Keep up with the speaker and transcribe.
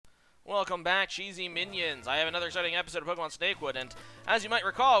Welcome back, cheesy minions. I have another exciting episode of Pokemon Snakewood, and as you might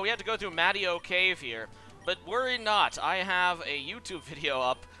recall, we had to go through Madio Cave here. But worry not, I have a YouTube video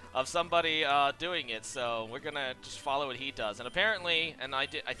up of somebody doing it, so we're gonna just follow what he does. And apparently, and I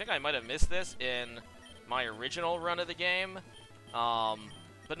think I might have missed this in my original run of the game.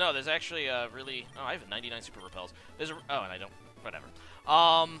 But no, there's actually a really... Oh, I have 99 Super Repels. There's a... Oh, and I don't... Whatever.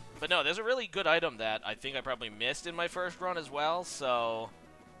 But no, there's a really good item that I think I probably missed in my first run as well, so...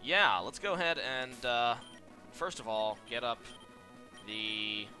 Yeah, let's go ahead and, first of all, get up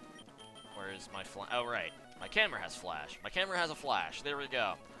the... Where is my flash? Oh, right. My camera has flash. My camera has a flash. There we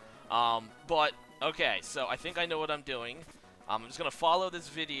go. But, okay, so I think I know what I'm doing. I'm just going to follow this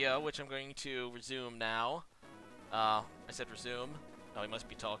video, which I'm going to resume now. I said resume. Oh, he must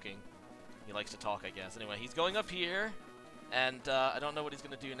be talking. He likes to talk, I guess. Anyway, he's going up here, and I don't know what he's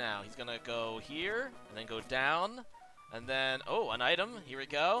going to do now. He's going to go here, and then go down, and then, oh, an item. Here we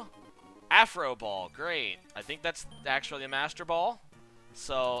go. Afro Ball. Great. I think that's actually a Master Ball.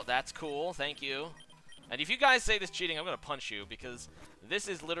 So, that's cool. Thank you. And if you guys say this cheating, I'm going to punch you, because this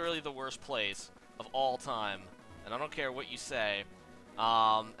is literally the worst place of all time. And I don't care what you say.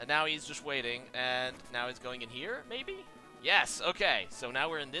 And now he's just waiting, and now he's going in here, maybe? Yes, okay. So now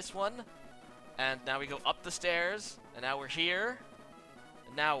we're in this one, and now we go up the stairs, and now we're here.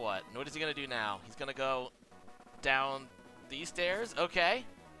 And now what? And what is he going to do now? He's going to go down these stairs. Okay.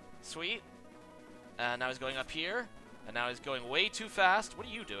 Sweet. And now he's going up here, and now he's going way too fast. What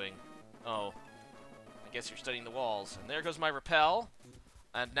are you doing? Oh. I guess you're studying the walls. And there goes my repel.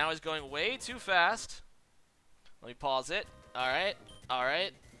 And now he's going way too fast. Let me pause it. Alright.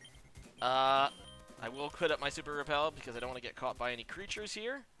 Alright. I will quit up my super repel because I don't want to get caught by any creatures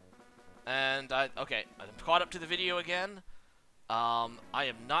here. And okay, I'm caught up to the video again. I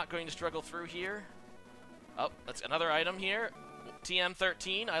am not going to struggle through here. Oh, that's another item here.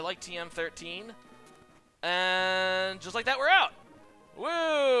 TM13. I like TM13. And just like that, we're out.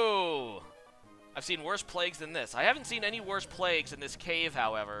 Woo! I've seen worse plagues than this. I haven't seen any worse plagues in this cave,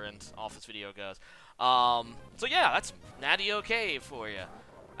 however, and off this video goes. So yeah, that's Madio Cave for you.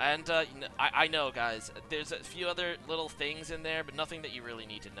 And, I know, guys, there's a few other little things in there, but nothing that you really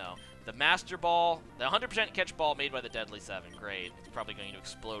need to know. The Master Ball, the 100% catch ball made by the Deadly 7, great. It's probably going to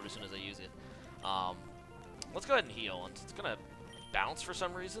explode as soon as I use it. Let's go ahead and heal, and it's going to bounce for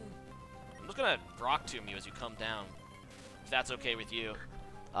some reason. I'm just going to rock tomb you as you come down, if that's okay with you.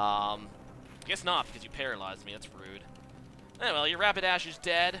 Guess not, because you paralyzed me, that's rude. Well, your Rapidash is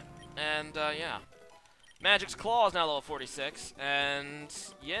dead, and, yeah. Magiksclaw is now level 46, and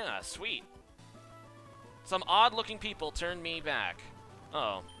yeah, sweet. Some odd-looking people turned me back.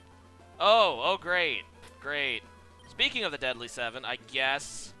 Oh. Oh, great. Great. Speaking of the Deadly 7, I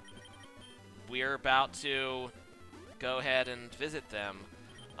guess we're about to go ahead and visit them.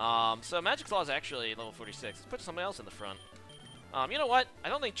 So Magiksclaw is actually level 46. Let's put somebody else in the front. You know what? I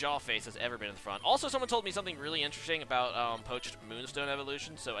don't think Jawface has ever been in the front. Also, someone told me something really interesting about Poached Moonstone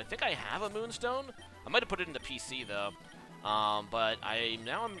evolution, so I think I have a Moonstone. I might have put it in the PC, though. But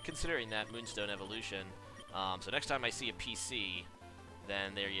now I'm considering that Moonstone evolution. So next time I see a PC,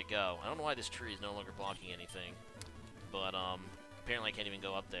 then there you go. I don't know why this tree is no longer blocking anything. But, apparently I can't even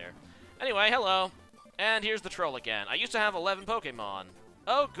go up there. Anyway, hello. And here's the troll again. I used to have 11 Pokemon.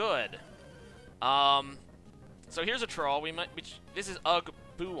 Oh, good. So here's a troll. This is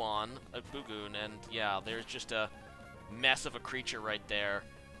Ugbuon, and yeah, there's just a mess of a creature right there.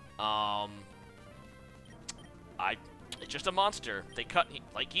 It's just a monster.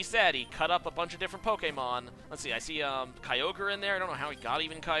 Like he said, he cut up a bunch of different Pokemon. Let's see, I see Kyogre in there. I don't know how he got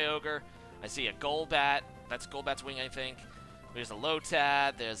even Kyogre. I see a Golbat. That's Golbat's wing, I think. There's a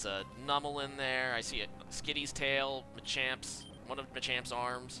Lotad. There's a Numel in there. I see a Skitty's tail. Machamp's, one of Machamp's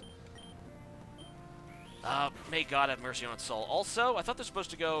arms. May God have mercy on its soul. Also, I thought there's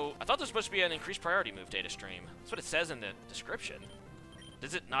supposed to be an increased priority move data stream. That's what it says in the description.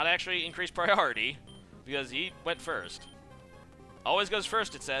 Does it not actually increase priority? Because he went first. Always goes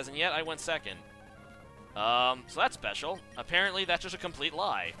first, it says, and yet I went second. So that's special. Apparently, that's just a complete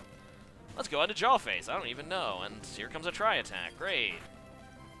lie. Let's go on to Jawface. I don't even know. And here comes a Tri-Attack. Great.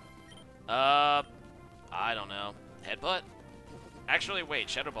 I don't know. Headbutt? Actually, wait,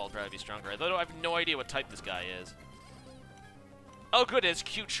 Shadow Ball would probably be stronger. Although I have no idea what type this guy is. Oh, good, it's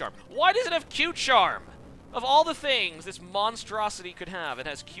Cute Charm. Why does it have Cute Charm? Of all the things this monstrosity could have, it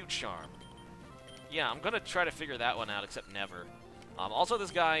has Cute Charm. Yeah, I'm gonna try to figure that one out, except never. Also,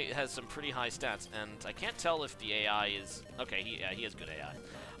 this guy has some pretty high stats, and I can't tell if the AI is... Okay, he has good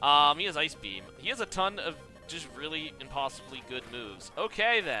AI. He has Ice Beam. He has a ton of just really impossibly good moves.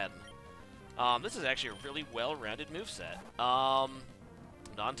 Okay, then. This is actually a really well-rounded moveset.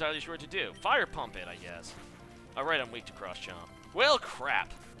 Not entirely sure what to do. Fire pump it, I guess. Alright, I'm weak to cross chomp. Well,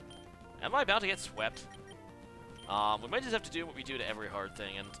 crap. Am I about to get swept? We might just have to do what we do to every hard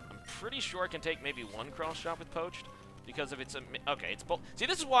thing, and I'm pretty sure I can take maybe one cross chomp with Poached, because if it's a... Okay, it's both... See,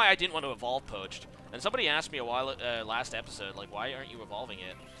 this is why I didn't want to evolve Poached. And somebody asked me a while... last episode, like, why aren't you evolving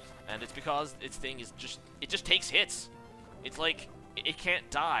it? And it's because its thing is just... It just takes hits. It's like... It can't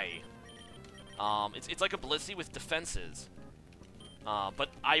die. It's like a Blissey with defenses. But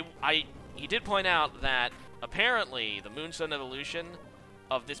he did point out that apparently the Moonstone evolution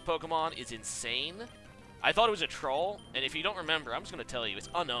of this Pokemon is insane. I thought it was a troll, and if you don't remember, I'm just going to tell you, it's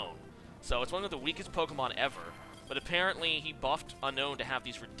Unknown. So it's one of the weakest Pokemon ever, but apparently he buffed Unknown to have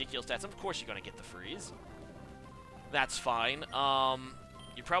these ridiculous stats. Of course you're going to get the freeze. That's fine.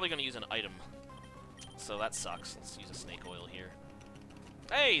 You're probably going to use an item, so that sucks. Let's use a snake oil here.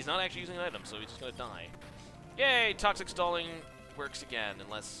 Hey, he's not actually using an item, so he's just going to die. Yay, Toxic Stalling works again,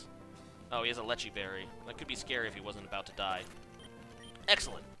 unless... Oh, he has a Lechi Berry. That could be scary if he wasn't about to die.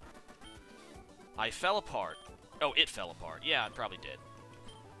 Excellent. I fell apart. Oh, it fell apart. Yeah, it probably did.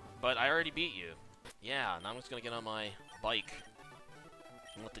 But I already beat you. Yeah, now I'm just gonna get on my bike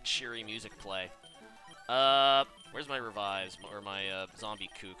and let the cheery music play. Where's my revives? Or my, zombie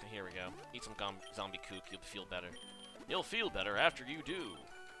kook? Here we go. Eat some zombie kook, you'll feel better. You'll feel better after you do.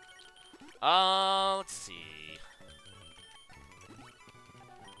 Let's see.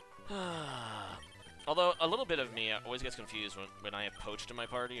 Although, a little bit of me always gets confused when I have Poached in my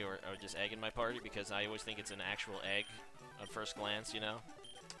party, or just Egg in my party, because I always think it's an actual egg at first glance, you know?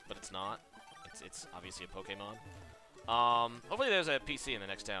 But it's not. It's obviously a Pokemon. Hopefully there's a PC in the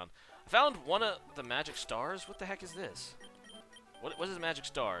next town. I found one of the magic stars. What the heck is this? What is a magic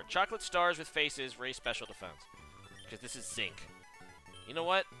star? Chocolate stars with faces, raise special defense. Because this is zinc. You know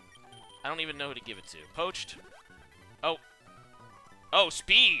what? I don't even know who to give it to. Poached. Oh. Oh,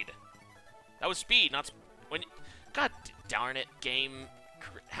 speed! That was speed, not when... God darn it, game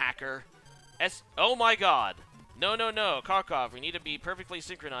hacker. Oh my god. No, no, no, Karkov, we need to be perfectly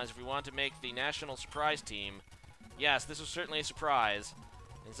synchronized if we want to make the national surprise team. Yes, this was certainly a surprise.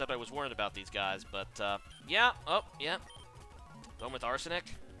 Except I was warned about these guys, but, yeah, oh, yeah. One with arsenic?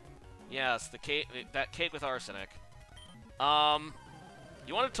 Yes, that cake with arsenic.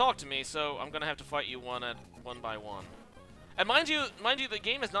 You want to talk to me, so I'm gonna have to fight you one by one. And mind you, the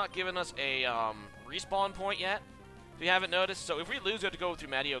game has not given us a, respawn point yet, if you haven't noticed. So if we lose, we have to go through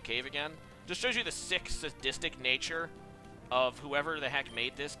Madio Cave again. Just shows you the sick, sadistic nature of whoever the heck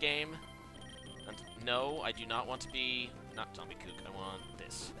made this game. And no, I do not want to be... Not Zombie Kook, I want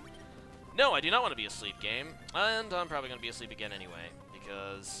this. No, I do not want to be asleep, game. And I'm probably going to be asleep again anyway,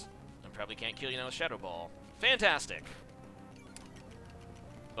 because I probably can't kill you now with Shadow Ball. Fantastic!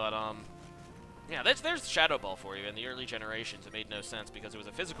 But, yeah, there's Shadow Ball for you. In the early generations, it made no sense because it was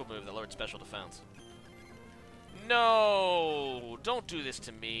a physical move that lowered special defense. No! Don't do this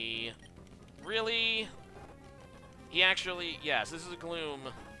to me. Really? He actually... Yes, this is a Gloom.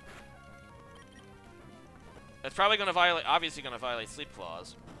 That's probably going to violate... Obviously going to violate Sleep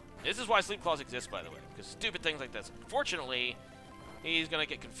Claws. This is why Sleep Claws exist, by the way. Because stupid things like this. Fortunately, he's going to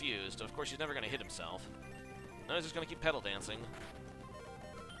get confused. Of course, he's never going to hit himself. No, he's just going to keep pedal dancing.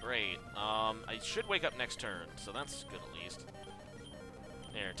 Great. I should wake up next turn, so that's good at least.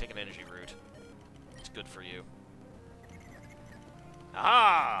 There, take an energy root. It's good for you.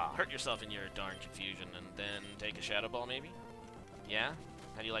 Ah! Hurt yourself in your darn confusion, and then take a Shadow Ball, maybe? Yeah?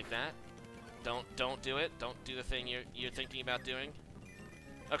 How do you like that? Don't do it. Don't do the thing you're thinking about doing.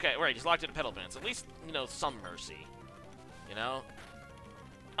 Okay, right, he's locked into pedal bands. At least, you know, some mercy. You know?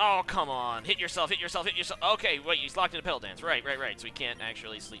 Oh, come on. Hit yourself, hit yourself, hit yourself. Okay, wait, he's locked into pedal dance. Right. So he can't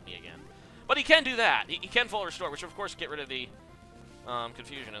actually sleep me again. But he can do that. He can full restore, which of course get rid of the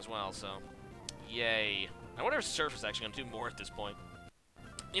confusion as well, so. Yay. I wonder if Surf is actually going to do more at this point.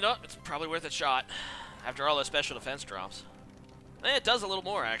 You know, it's probably worth a shot. After all those special defense drops. It does a little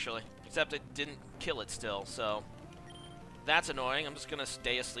more, actually. Except it didn't kill it still, so. That's annoying. I'm just going to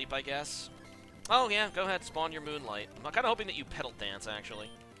stay asleep, I guess. Oh, yeah, go ahead, spawn your Moonlight. I'm kind of hoping that you pedal dance, actually.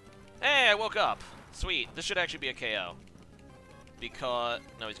 Hey, I woke up. Sweet. This should actually be a KO. Because...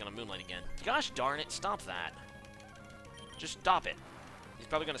 No, he's going to Moonlight again. Gosh darn it, stop that. Just stop it. He's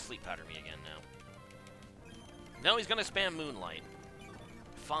probably going to Sleep Powder me again now. No, he's going to spam Moonlight.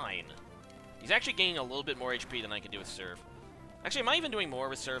 Fine. He's actually gaining a little bit more HP than I can do with Surf. Actually, am I even doing more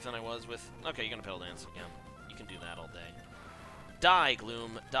with Surf than I was with... Okay, you're going to pedal dance again. You can do that all day. Die,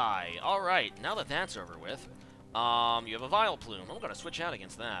 Gloom, die. Alright, now that that's over with, you have a Vileplume. I'm going to switch out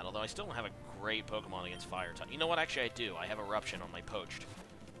against that, although I still don't have a great Pokemon against Fire type. You know what? Actually, I do. I have Eruption on my Poached.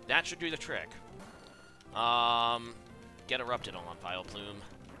 That should do the trick. get erupted on, Vileplume.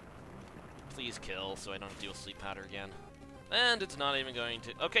 Please kill, so I don't have to deal with Sleep Powder again. And it's not even going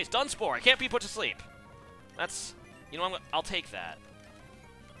to... Okay, Stun Spore! I can't be put to sleep! That's... You know, I'll take that.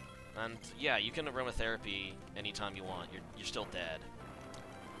 And, yeah, you can aromatherapy anytime you want. You're still dead.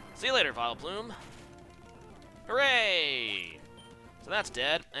 See you later, Vileplume. Hooray! So that's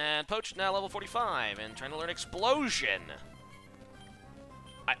dead. And Poached now level 45 and trying to learn Explosion.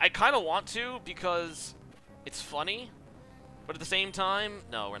 I kind of want to because it's funny, but at the same time,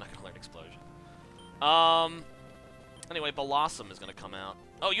 no, we're not going to learn Explosion. Anyway, Blossom is going to come out.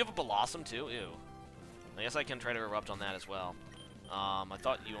 Oh, you have a Blossom too? Ew. I guess I can try to erupt on that as well. I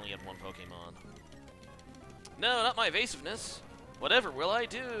thought you only had one Pokemon. No, not my evasiveness. Whatever will I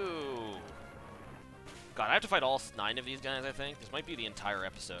do? God, I have to fight all 9 of these guys, I think. This might be the entire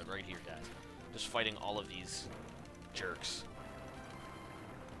episode right here, guys. Just fighting all of these jerks.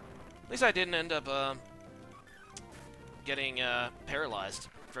 At least I didn't end up getting paralyzed.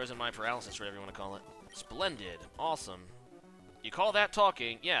 Frozen mind paralysis, whatever you want to call it. Splendid. Awesome. You call that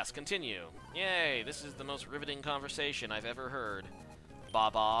talking? Yes, continue. Yay, this is the most riveting conversation I've ever heard.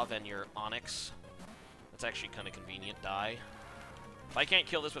 Bob and your Onyx. That's actually kind of convenient. Die. If I can't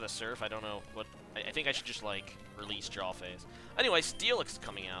kill this with a Surf, I don't know what... I think I should just, like, release Jawface. Anyway, Steelix is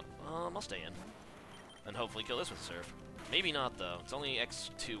coming out. I'll stay in. And hopefully kill this with a Surf. Maybe not, though. It's only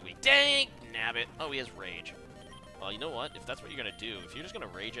X2 weak. Dang! Nabbit! Oh, he has Rage. Well, you know what? If that's what you're gonna do, if you're just gonna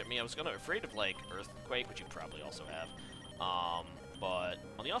Rage at me, I was afraid of, like, Earthquake, which you probably also have. But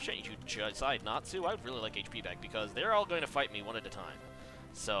on the off chance you decide not to, I would really like HP back, because they're all going to fight me one at a time.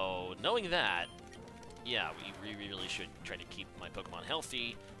 So, knowing that, yeah, we really should try to keep my Pokemon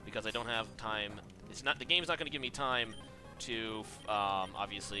healthy, because I don't have time. The game's not going to give me time to,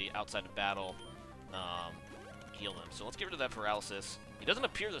 obviously, outside of battle, heal them. So let's get rid of that paralysis. It doesn't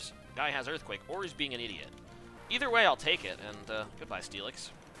appear this guy has Earthquake, or he's being an idiot. Either way, I'll take it, and goodbye, Steelix.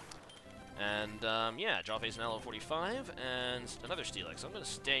 And, yeah, Jawface now level 45, and another Steelix. So I'm going to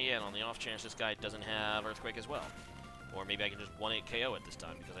stay in on the off chance this guy doesn't have Earthquake as well. Or maybe I can just 1-8 KO it this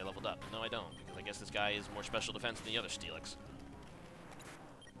time, because I leveled up. No, I don't, because I guess this guy is more special defense than the other Steelix.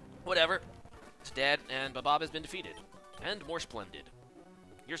 Whatever. It's dead, and Bob has been defeated. And more splendid.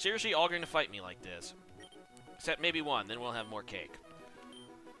 You're seriously all going to fight me like this. Except maybe one, then we'll have more cake.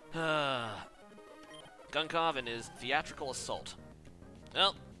 Gunkov and his theatrical assault.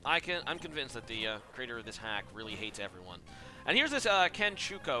 Well, I'm convinced that the creator of this hack really hates everyone. And here's this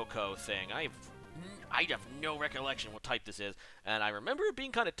Kenchuko thing. I have no recollection what type this is, and I remember it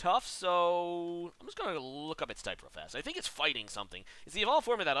being kind of tough, so I'm just going to look up its type real fast. I think it's fighting something. It's the evolved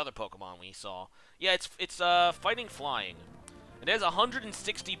form of that other Pokemon we saw. Yeah, it's fighting flying. It has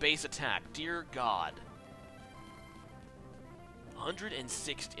 160 base attack. Dear God.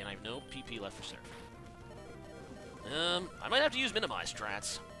 160, and I have no PP left for Surf. I might have to use Minimize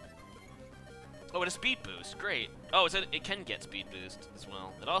strats. Oh, it has Speed Boost. Great. Oh, it can get Speed Boost as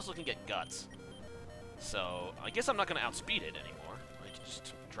well. It also can get Guts. So, I guess I'm not going to outspeed it anymore. I can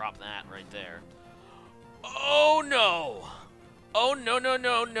just drop that right there. Oh, no! Oh, no, no,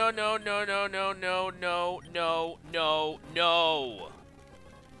 no, no, no, no, no, no, no, no, no, no, no!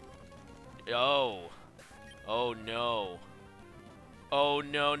 Oh. Oh, no. Oh,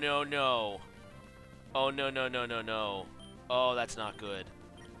 no, no, no. Oh, no, no, no, no, no. Oh, that's not good.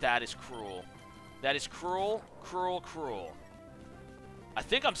 That is cruel. That is cruel, cruel, cruel. I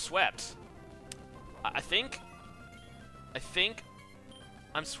think I'm swept. I think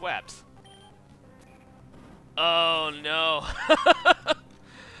I'm swept. Oh, no.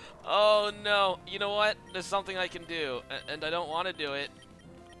 Oh, no. You know what? There's something I can do, and I don't want to do it,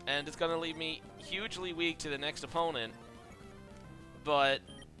 and it's going to leave me hugely weak to the next opponent, but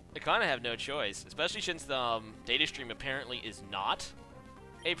I kind of have no choice, especially since the data stream apparently is not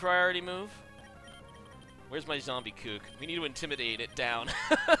a priority move. Where's my zombie kook? We need to intimidate it down.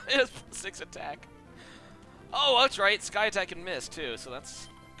 It has 6 attack. Oh, that's right. Sky attack can miss, too, so that's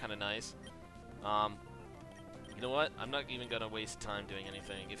kind of nice. You know what? I'm not even going to waste time doing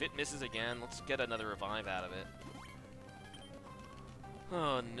anything. If it misses again, let's get another revive out of it.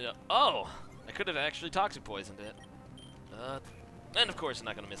 Oh, no. Oh! I could have actually toxic poisoned it. And of course, I'm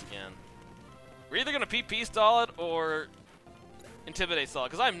not going to miss again. We're either going to PP stall it or intimidate stall it,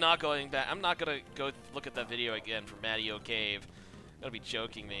 because I'm not going back. I'm not going to go look at that video again from Madio Cave. You're going to be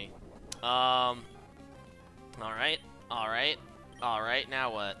joking me. Alright, alright, alright,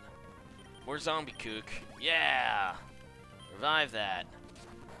 now what? More zombie kook. Yeah! Revive that.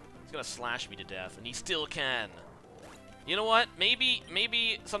 He's gonna slash me to death, and he still can. You know what? Maybe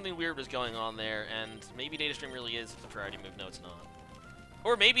something weird was going on there, and maybe data stream really is the priority move. No, it's not.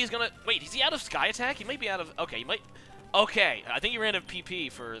 Or maybe he's gonna... Wait, is he out of Sky Attack? He might be out of... Okay, he might... Okay, I think he ran a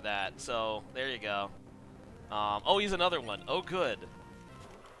PP for that, so there you go. Oh, he's another one. Oh, good.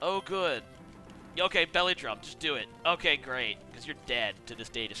 Oh, good. Okay, belly drum, just do it. Okay, great, because you're dead to this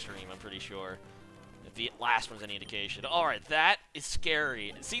data stream, I'm pretty sure. If the last one's any indication. Alright, that is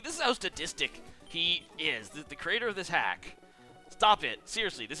scary. See, this is how sadistic he is, the creator of this hack. Stop it.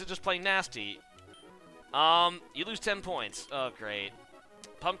 Seriously, this is just plain nasty. You lose 10 points. Oh, great.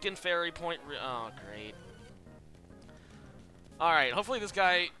 Pumpkin Fairy point... Oh, great. Alright, hopefully this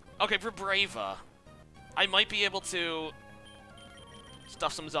guy... Okay, for Brava, I might be able to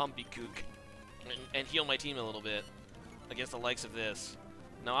stuff some zombie kook and heal my team a little bit against the likes of this.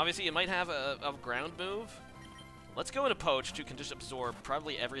 Now, obviously, it might have a ground move. Let's go into Poached, who can just absorb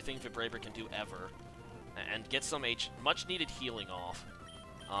probably everything Vibraver can do ever and get some much-needed healing off.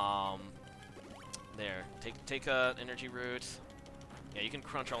 There. Take a energy root. Yeah, you can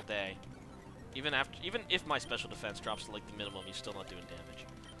crunch all day. Even if my special defense drops to like the minimum, he's still not doing damage.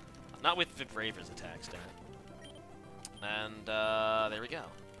 Not with Vibraver's attack stat. And there we go.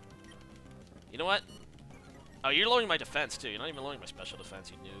 You know what? Oh, you're lowering my defense too. You're not even lowering my special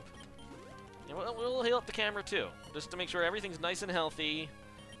defense, you noob. You know what? We'll heal up the camera too, just to make sure everything's nice and healthy,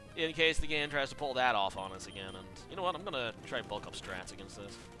 in case the game tries to pull that off on us again. And you know what? I'm gonna try bulk up strats against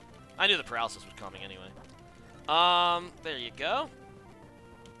this. I knew the paralysis was coming anyway. There you go.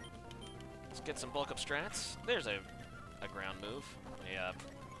 Let's get some bulk up strats. There's a ground move, a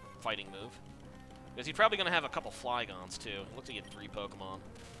fighting move. Because he's probably gonna have a couple Flygons too. It looks like he had 3 Pokemon.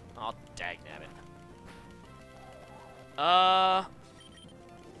 Oh, dagnabbit.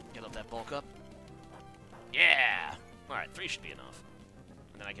 Get up that bulk up. Yeah! Alright, 3 should be enough.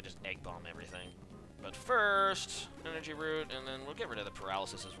 And then I can just egg bomb everything. But first, energy root, and then we'll get rid of the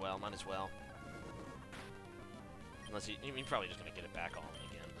paralysis as well. Might as well. Unless he's probably just gonna get it back on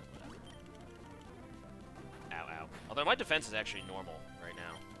again. But whatever. Ow, ow. Although my defense is actually normal right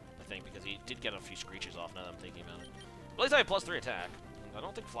now, I think, because he did get a few screeches off now that I'm thinking about it. But at least I have +3 attack. I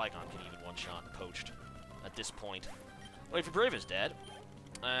don't think Flygon can even one-shot Poached at this point. Wait, Vibrava's dead.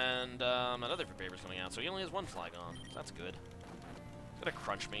 And another Vibravor's coming out, so he only has 1 Flygon. So that's good. He's gonna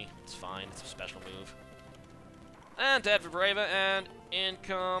crunch me. It's fine. It's a special move. And dead Vibrava, and in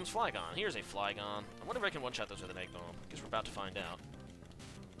comes Flygon. Here's a Flygon. I wonder if I can one-shot those with an Egg Bomb. Guess we're about to find out.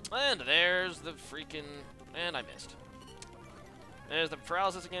 And there's the freaking... And I missed. There's the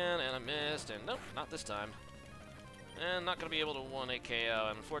paralysis again, and I missed, and nope, not this time. And not going to be able to 1-8 KO,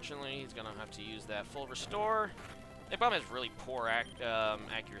 and unfortunately, he's going to have to use that full restore. Egg Bomb has really poor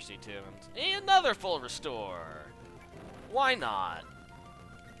accuracy, too. And another full restore! Why not?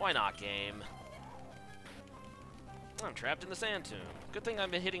 Why not, game? I'm trapped in the Sand Tomb. Good thing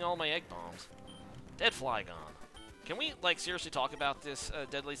I've been hitting all my Egg Bombs. Dead Flygon. Can we, like, seriously talk about this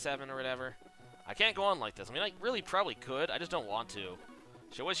Deadly 7 or whatever? I can't go on like this. I mean, I really probably could. I just don't want to.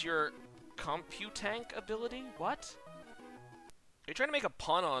 Show us your Computank ability? What? Are you trying to make a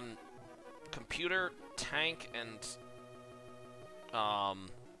pun on computer, tank, and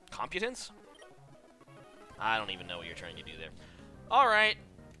competence? I don't even know what you're trying to do there. Alright.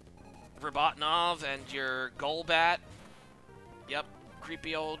 Robotnov and your Golbat. Yep,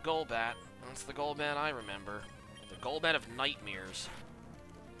 creepy old Golbat. That's the Golbat I remember. The Golbat of nightmares.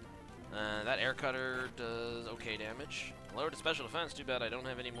 That air cutter does okay damage. Lowered to special defense. Too bad I don't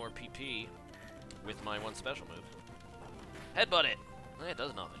have any more PP with my 1 special move. Headbutt it. It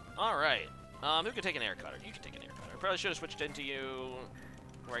does nothing. Alright. Who can take an air cutter? You can take an air cutter. I probably should have switched into you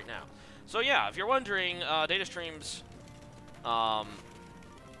right now. So yeah, if you're wondering, data streams,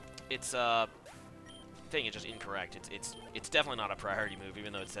 it's thing is just incorrect. It's definitely not a priority move,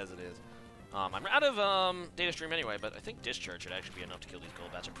 even though it says it is. I'm out of data stream anyway, but I think Discharge should actually be enough to kill these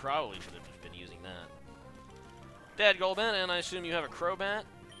Golbats. I probably should have been using that. Dead Golbat, and I assume you have a Crobat,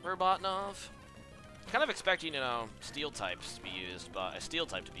 Robotnov. Kind of expecting, you know, Steel types to be used by a Steel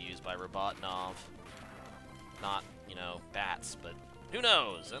type to be used by Robotnov, not, you know, bats. But who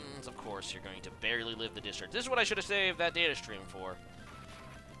knows? And of course, you're going to barely live the Discharge. This is what I should have saved that data stream for.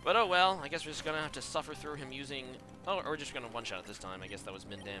 But oh well, I guess we're just gonna have to suffer through him using... Oh, or we're just gonna one-shot it this time. I guess that was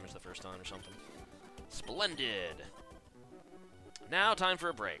min damage the first time or something. Splendid! Now, time for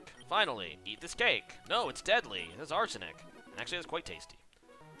a break. Finally, eat this cake. No, it's deadly. It's arsenic. Actually, it's quite tasty.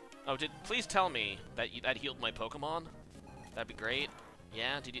 Oh, please tell me that that healed my Pokemon? That'd be great.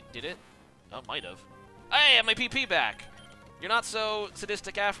 Yeah, did it? Oh, it might have. Hey, I have my PP back! You're not so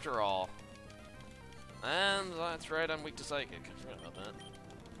sadistic after all. And that's right, I'm weak to Psychic. I forgot about that.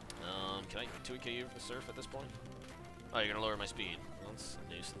 Can I 2k you for Surf at this point? Oh, you're gonna lower my speed. Well, that's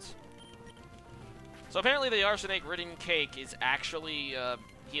a nuisance. So apparently the arsenic-ridden cake is actually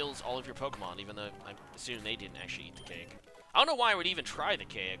heals all of your Pokemon, even though I'm assuming they didn't actually eat the cake. I don't know why I would even try the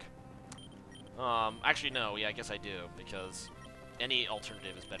cake. Actually, no, yeah, I guess I do, because any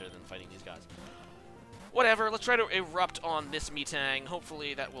alternative is better than fighting these guys. Whatever, let's try to erupt on this Metang.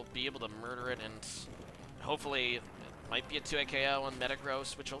 Hopefully that will be able to murder it, and hopefully it might be a 2-hit KO on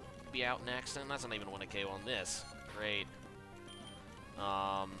Metagross, which will be out next, and that's not even a 1-hit KO on this. Great.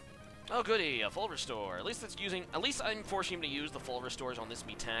 Oh goody, a full restore. At least I'm forcing him to use the full restores on this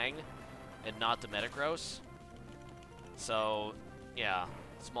Metang, and not the Metagross. So, yeah,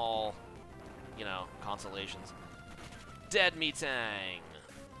 small, you know, consolations. Dead Metang!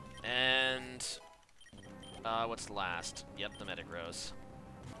 And, what's last? Yep, the Metagross.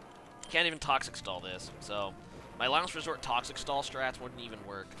 Can't even Toxic Stall this, so my last resort Toxic Stall strats wouldn't even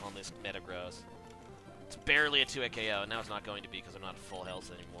work on this Metagross. It's barely a 2-hit KO, and now it's not going to be because I'm not at full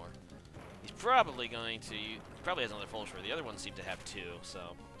health anymore. He's probably going to... He probably has another full restore. The other ones seem to have 2,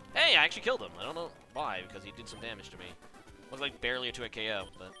 so... Hey, I actually killed him. I don't know why, because he did some damage to me. Looks like barely a 2-hit KO,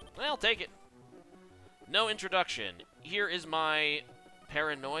 but... Well, I'll take it. No introduction. Here is my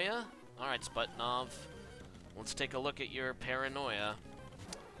paranoia. Alright, Sputnov. Let's take a look at your paranoia.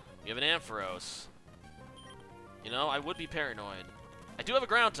 You have an Ampharos. You know, I would be paranoid. I do have a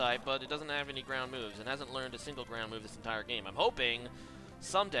ground type, but it doesn't have any ground moves, and hasn't learned a single ground move this entire game. I'm hoping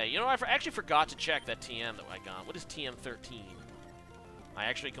someday... You know, I actually forgot to check that TM that I got. What is TM13? I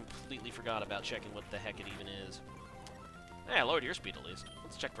actually completely forgot about checking what the heck it even is. Hey, I lowered your speed at least.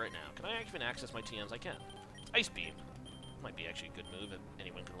 Let's check right now. Can I even access my TMs? I can. It's Ice Beam. Might be actually a good move if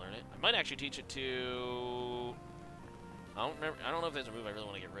anyone can learn it. I might actually teach it to... I don't remember. I don't know if there's a move I really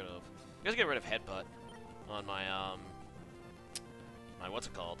want to get rid of. I guess get rid of Headbutt on my, what's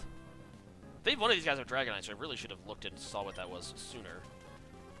it called? I think one of these guys have Dragonite, so I really should have looked and saw what that was sooner.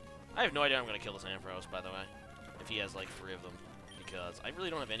 I have no idea I'm going to kill this Ampharos, by the way, if he has, like, 3 of them, because I really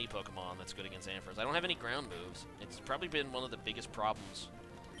don't have any Pokemon that's good against Ampharos. I don't have any ground moves. It's probably been one of the biggest problems.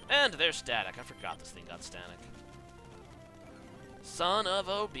 And there's Static. I forgot this thing got Static. Son of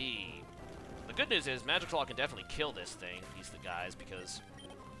OB. The good news is Magiksclaw can definitely kill this thing, these guys, because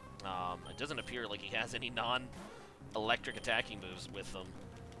it doesn't appear like he has any non-electric attacking moves with them,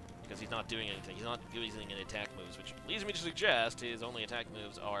 because he's not doing anything. He's not using any attack moves, which leads me to suggest his only attack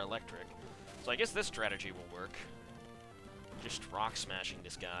moves are electric. So I guess this strategy will work. Just rock smashing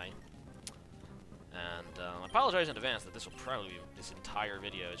this guy. And I apologize in advance that this will probably be, this entire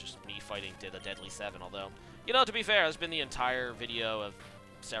video is just me fighting the Deadly 7, although, you know, to be fair, it's been the entire video of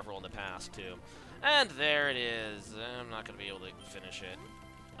several in the past, too. And there it is. I'm not going to be able to finish it.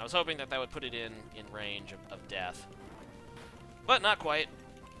 I was hoping that that would put it in range of death. But not quite.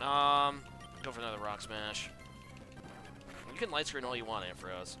 Go for another Rock Smash. You can Light Screen all you want,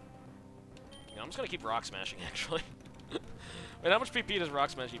 Ampharos. You know, I'm just going to keep Rock Smashing, actually. Wait, how much PP does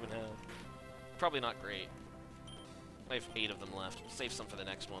Rock Smash even have? Probably not great. I have 8 of them left. Save some for the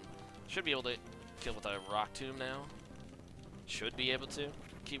next one. Should be able to kill with a Rock Tomb now. Should be able to.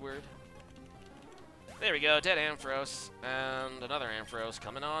 Keyword. There we go, dead Ampharos. And another Ampharos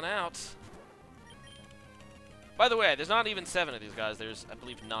coming on out. By the way, there's not even 7 of these guys. There's, I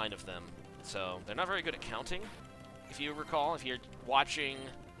believe, 9 of them. So, they're not very good at counting, if you recall. If you're watching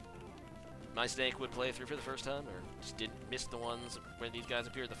my Snakewood playthrough for the first time, or just didn't miss the ones where these guys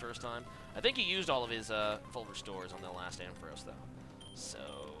appeared the first time. I think he used all of his full restores on the last Ampharos, though. So,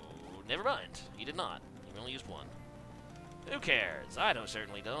 never mind. He did not. He only used 1. Who cares? I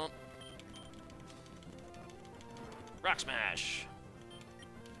certainly don't. Rock Smash.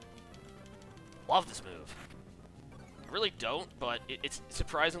 Love this move. I really don't, but it's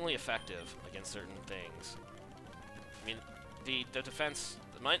surprisingly effective against certain things. I mean, the defense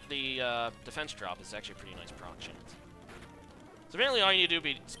defense drop is actually a pretty nice proc chance. So apparently all you need to do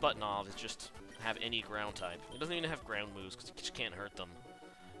beat Sputnov is just have any ground type. He doesn't even have ground moves because you just can't hurt them.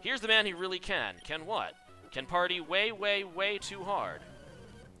 Here's the man who really can. Can what? Can party way, way, way too hard.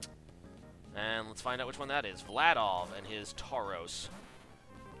 And let's find out which one that is. Vladov and his Tauros.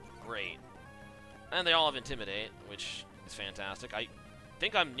 Great. And they all have Intimidate, which is fantastic. I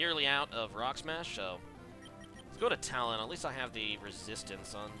think I'm nearly out of Rock Smash, so let's go to Talon. At least I have the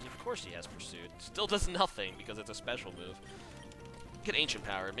Resistance on. Of course he has Pursuit. Still does nothing because it's a special move. Get Ancient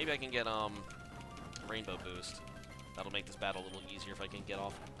Power. Maybe I can get Rainbow Boost. That'll make this battle a little easier if I can get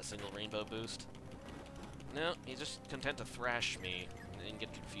off a single Rainbow Boost. No, he's just content to thrash me and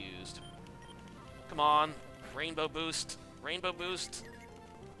get confused. Come on. Rainbow Boost. Rainbow Boost.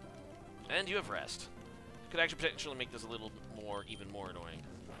 And you have Rest. Could actually potentially make this a little more, even more annoying.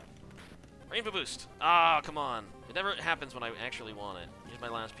 Rainbow Boost. Ah, come on. It never happens when I actually want it. Here's my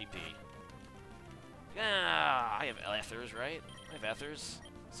last PP. Ah, I have Ethers, right? I have Ethers.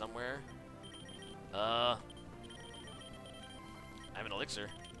 somewhere. I have an elixir.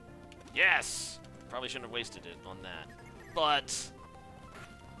 Yes! Probably shouldn't have wasted it on that. But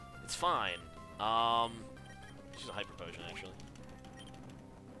it's fine. She's a hyper potion, actually.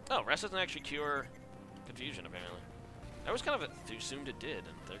 Oh, rest doesn't actually cure confusion, apparently. I was kind of assumed it did,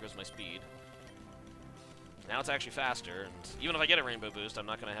 and there goes my speed. Now it's actually faster, and even if I get a rainbow boost, I'm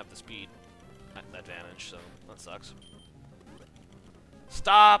not going to have the speed advantage, so that sucks.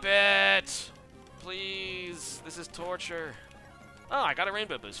 Stop it! Please! This is torture. Oh, I got a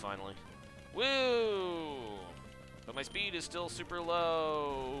rainbow boost finally. Woo! But my speed is still super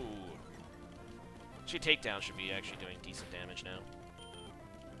low. Actually, takedown should be actually doing decent damage now.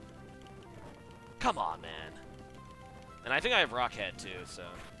 Come on, man. And I think I have Rockhead, too, so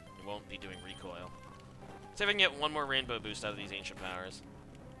it won't be doing recoil. See if I can get one more rainbow boost out of these ancient powers.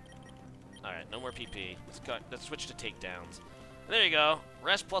 Alright, no more PP. Let's switch to takedowns. There you go.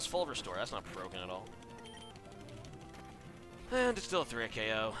 Rest plus full restore. That's not broken at all. And it's still a 3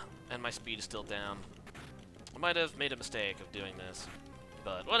 KO. And my speed is still down. I might have made a mistake of doing this.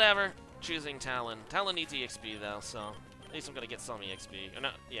 But whatever. Choosing Talon. Talon needs EXP though, so at least I'm gonna get some EXP. Or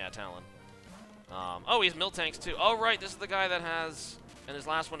no, yeah, Talon. Oh, he's Miltanks too. Oh, right, this is the guy that has... And his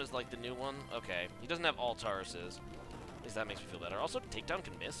last one is like the new one. Okay. He doesn't have all Tauruses. At least that makes me feel better. Also, takedown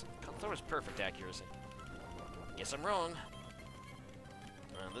can miss. That was perfect accuracy. Guess I'm wrong.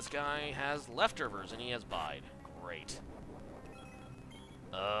 This guy has leftovers and he has bide. Great.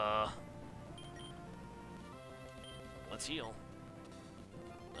 Let's heal.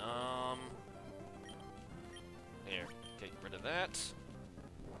 Here, get rid of that.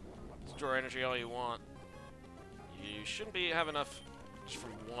 Store energy all you want. You shouldn't have enough just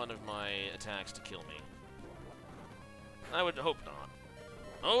from one of my attacks to kill me. I would hope not.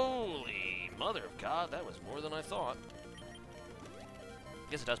 Holy mother of God, that was more than I thought.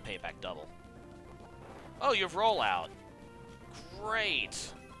 I guess it does pay it back double. Oh, you have rollout.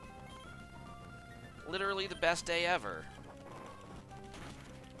 Great. Literally the best day ever.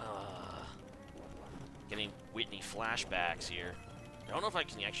 Getting Whitney flashbacks here. I don't know if I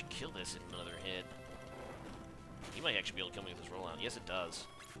can actually kill this in another hit. He might actually be able to kill me with his rollout. Yes, it does.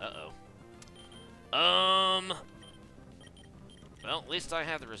 Uh-oh. Well, at least I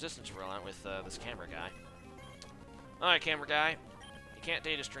have the resistance rollout with this camera guy. Alright, camera guy. You can't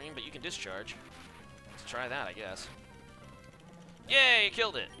data stream, but you can discharge. Let's try that, I guess. Yay,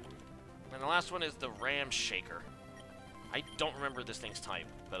 killed it! And the last one is the Ram Shaker. I don't remember this thing's type,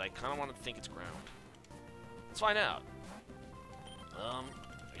 but I kind of want to think it's ground. Let's find out. Are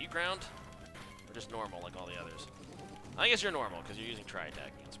you ground? Or just normal like all the others? I guess you're normal, because you're using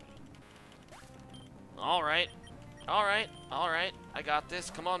Tri-Attack against me. Alright. Alright. Alright. I got this.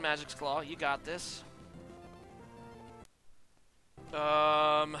 Come on, Magiksclaw. You got this.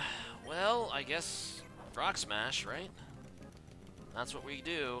 Well, I guess Rock Smash, right? That's what we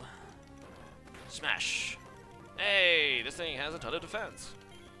do. Smash. Hey, this thing has a ton of defense.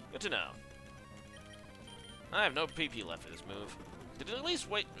 Good to know. I have no PP left for this move. Did it at least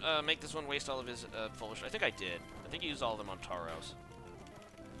make this one waste all of his full? I think I did. I think he used all of them on Tauros.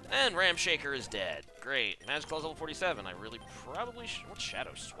 And Ram Shaker is dead. Great. Magiksclaw's level 47. I really probably should... What's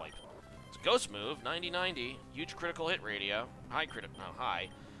Shadow Swipe? It's a ghost move. 90-90. Huge critical hit radio. High critical... No, high.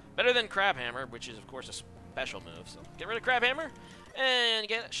 Better than Crab Hammer, which is, of course, a special move. So get rid of Crab Hammer and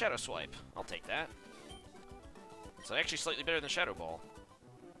get Shadow Swipe. I'll take that. It's actually slightly better than Shadow Ball.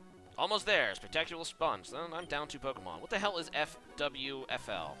 Almost there. Spectacular Sponge. Then I'm down 2 Pokemon. What the hell is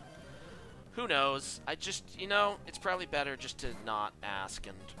FWFL? Who knows? I just, you know, it's probably better just to not ask.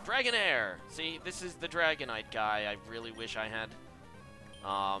 And Dragonair! See, this is the Dragonite guy I really wish I had.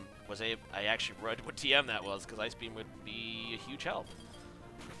 I actually wrote what TM that was, because Ice Beam would be a huge help.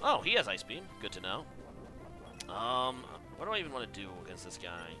 Oh, he has Ice Beam. Good to know. What do I even want to do against this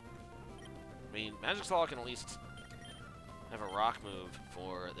guy? I mean, Magiksclaw can at least have a rock move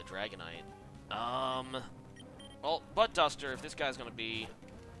for the Dragonite. Well, Buttduster, if this guy's going to be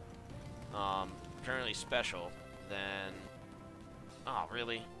apparently special, then... Oh,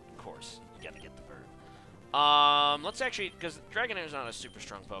 really? Of course. You gotta get the bird. Let's actually... Because Dragonair's not a super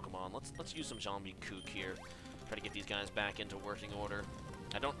strong Pokemon. Let's use some Zombie Kook here. Try to get these guys back into working order.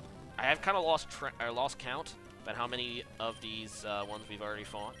 I have kind of lost count about how many of these ones we've already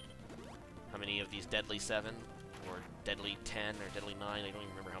fought. How many of these Deadly 7, or Deadly 10, or Deadly 9. I don't even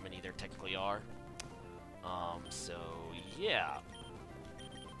remember how many there technically are. So, yeah.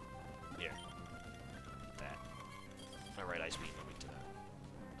 Here. That. Alright, Ice Beam, weak to that.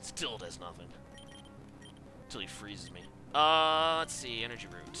 Still does nothing. Until he freezes me. Let's see, Energy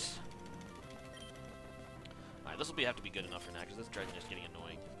Roots. Alright, this will have to be good enough for now, because this dragon is getting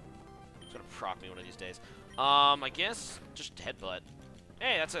annoying. It's gonna proc me one of these days. I guess just headbutt.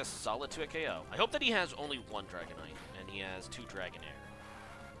 Hey, that's a solid 2-hit KO. I hope that he has only one Dragonite, and he has 2 Dragonair.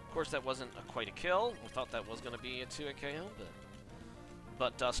 Of course, that wasn't quite a kill. We thought that was gonna be a 2-hit KO,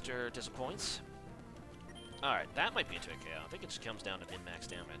 but Buttduster disappoints. Alright, that might be a 2-hit KO. I think it just comes down to min-max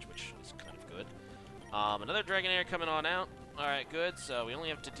damage, which is kind of good. Another Dragonair coming on out. Alright, good. So we only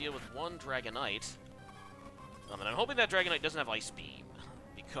have to deal with one Dragonite. And I'm hoping that Dragonite doesn't have Ice Beam,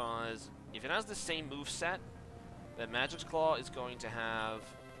 because if it has the same moveset, then Magiksclaw is going to have...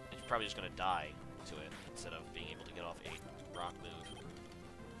 It's probably just going to die to it, instead of being able to get off a rock move.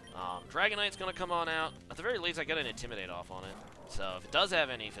 Dragonite's going to come on out. At the very least, I get an Intimidate off on it. So if it does have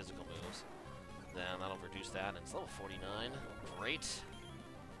any physical moves, then that'll reduce that. And it's level 49. Great.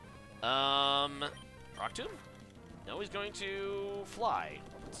 Rock Tomb? No, he's going to Fly.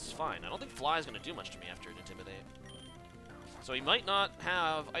 It's fine. I don't think Fly is going to do much to me after an Intimidate. So he might not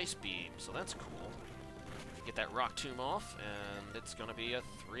have Ice Beam, so that's cool. Get that Rock Tomb off, and it's going to be a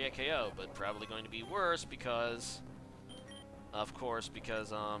 3-hit KO, but probably going to be worse because... Of course,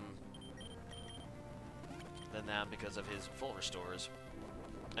 because of his full restores.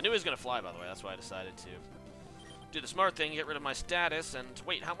 I knew he was going to fly, by the way. That's why I decided to do the smart thing, get rid of my status, and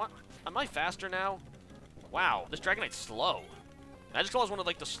wait, how much? Am I faster now? Wow, this Dragonite's slow. Magiksclaw is one of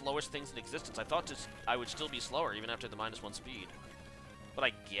like the slowest things in existence. I thought I would still be slower even after the -1 speed, but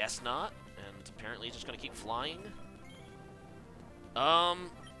I guess not. And apparently, he's just going to keep flying. I'll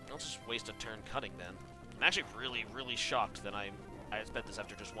just waste a turn cutting then. I'm actually really, really shocked that I spent this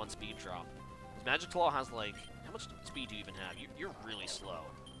after just 1 speed drop. Magiksclaw has, like... How much speed do you even have? You're really slow.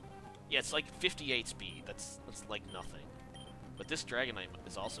 Yeah, it's like 58 speed. That's like nothing. But this Dragonite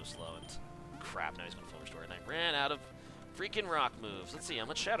is also slow, and... Crap, now he's going to full restore. And I ran out of freaking rock moves. Let's see how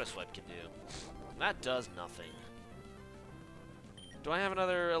much Shadow Swipe can do. And that does nothing. Do I have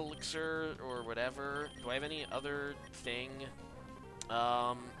another elixir or whatever? Do I have any other thing?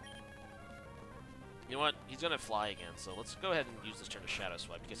 You know what? He's going to fly again, so let's go ahead and use this turn to Shadow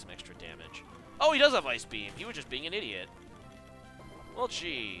Swipe to get some extra damage. Oh, he does have Ice Beam. He was just being an idiot. Well,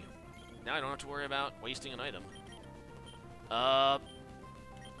 gee. Now I don't have to worry about wasting an item.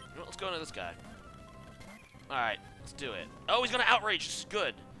 You know what, let's go into this guy. Alright, let's do it. Oh, he's going to Outrage. This is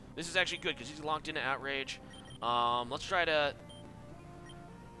good. This is actually good, because he's locked into Outrage. Let's try to...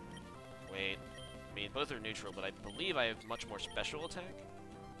 Wait. I mean, both are neutral, but I believe I have much more special attack.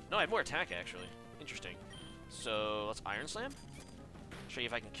 No, I have more attack, actually. Interesting. So, let's Iron Slam. Show you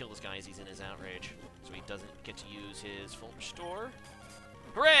if I can kill this guy as he's in his Outrage, so he doesn't get to use his full restore.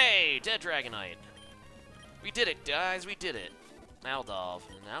 Hooray! Dead Dragonite! We did it, guys! We did it! Aldov.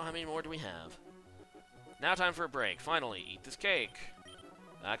 And now how many more do we have? Now time for a break. Finally, eat this cake.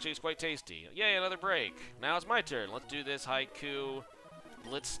 Actually, it's quite tasty. Yay, another break. Now it's my turn. Let's do this Haiku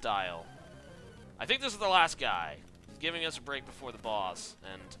Blitz style. I think this is the last guy. He's giving us a break before the boss.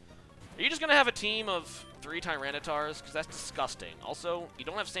 And are you just going to have a team of 3 Tyrannitars? Because that's disgusting. Also, you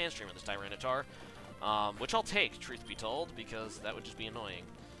don't have Sandstream in this Tyranitar. Which I'll take, truth be told, because that would just be annoying.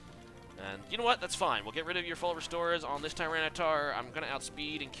 And you know what? That's fine. We'll get rid of your full restores on this Tyranitar. I'm going to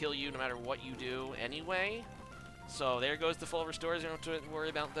outspeed and kill you no matter what you do anyway. So there goes the full restores. You don't have to worry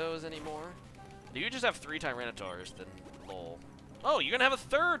about those anymore. Do you just have 3 Tyrannitars? Then lol. Oh, you're going to have a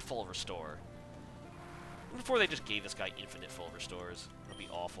 3rd full restore. Before they just gave this guy infinite full restores. That'd be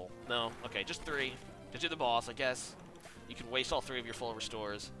awful. No. Okay, just 3. Because you're the boss, I guess. You can waste all 3 of your full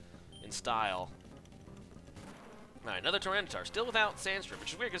restores in style. Alright, another Tyranitar. Still without Sandstream,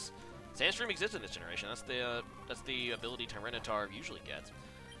 which is weird because Sandstream exists in this generation. That's the ability Tyranitar usually gets.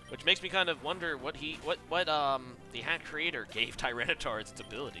 Which makes me kind of wonder what the hack creator gave Tyranitar its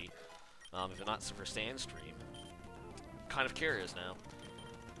ability. If not for Sandstream. Kind of curious now.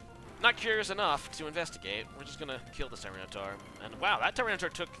 Not curious enough to investigate. We're just gonna kill this Tyranitar. And wow, that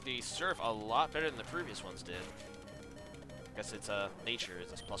Tyranitar took the Surf a lot better than the previous ones did. I guess it's nature,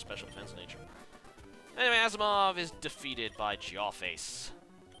 it's a plus special defense nature. Anyway, Asimov is defeated by Jawface.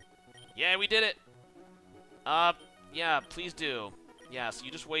 Yeah, we did it! Yeah, please do. Yes,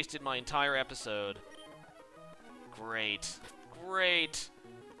 you just wasted my entire episode. Great. Great.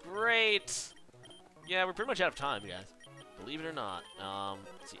 Great! Yeah, we're pretty much out of time, guys. Believe it or not.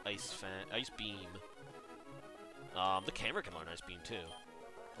 Let's see, Ice Beam. The camera can learn Ice Beam, too.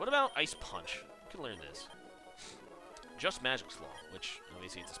 What about Ice Punch? You can learn this. Just Magiksclaw, which,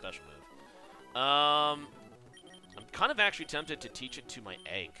 obviously, it's a special move. I'm kind of actually tempted to teach it to my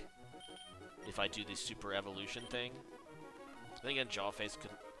egg. If I do the super evolution thing. I think again, Jawface could...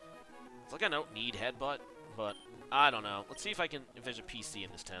 It's like I don't need Headbutt, but I don't know. Let's see if there's a PC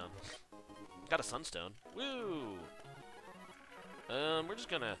in this town. Got a Sunstone. Woo! We're just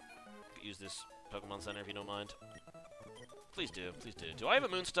gonna use this Pokemon Center if you don't mind. Please do, please do. Do I have a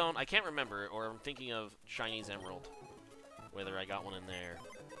Moonstone? I can't remember, or I'm thinking of Chinese Emerald. Whether I got one in there.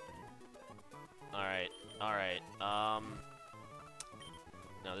 Alright, alright. No,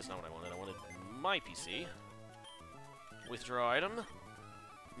 this is not what I wanted. I wanted my PC. Withdraw item.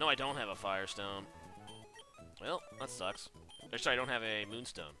 No, I don't have a Firestone. Well, that sucks. Actually, I don't have a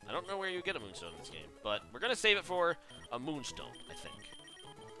Moonstone. I don't know where you get a Moonstone in this game, but we're gonna save it for a Moonstone, I think.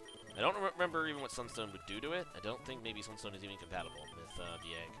 I don't remember even what Sunstone would do to it. I don't think maybe Sunstone is even compatible with the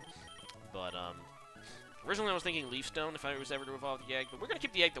egg. But, originally I was thinking Leafstone if I was ever to evolve the egg, but we're gonna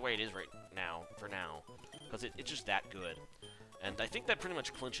keep the egg the way it is right now, for now. Because it's just that good. And I think that pretty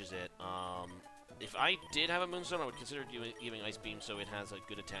much clinches it. If I did have a Moonstone, I would consider giving Ice Beam so it has a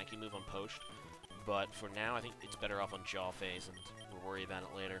good attacking move on Poached. But for now, I think it's better off on Jawface, and we'll worry about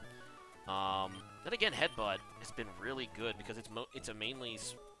it later. Then again, Headbutt has been really good because it's a mainly...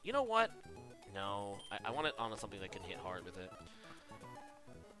 You know what? No, I want it on something that can hit hard with it.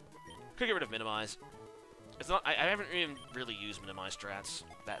 Could get rid of Minimize. It's not. I haven't even really used Minimize strats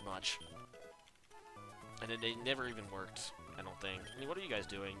that much, and they never even worked. I don't think. I mean, what are you guys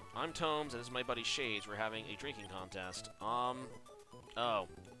doing? I'm Tomes, and this is my buddy Shades. We're having a drinking contest. Oh,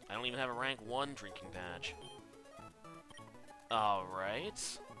 I don't even have a rank 1 drinking badge.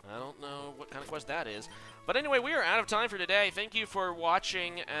 Alright. I don't know what kind of quest that is. But anyway, we are out of time for today. Thank you for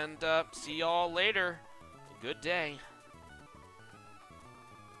watching, and see y'all later. Good day.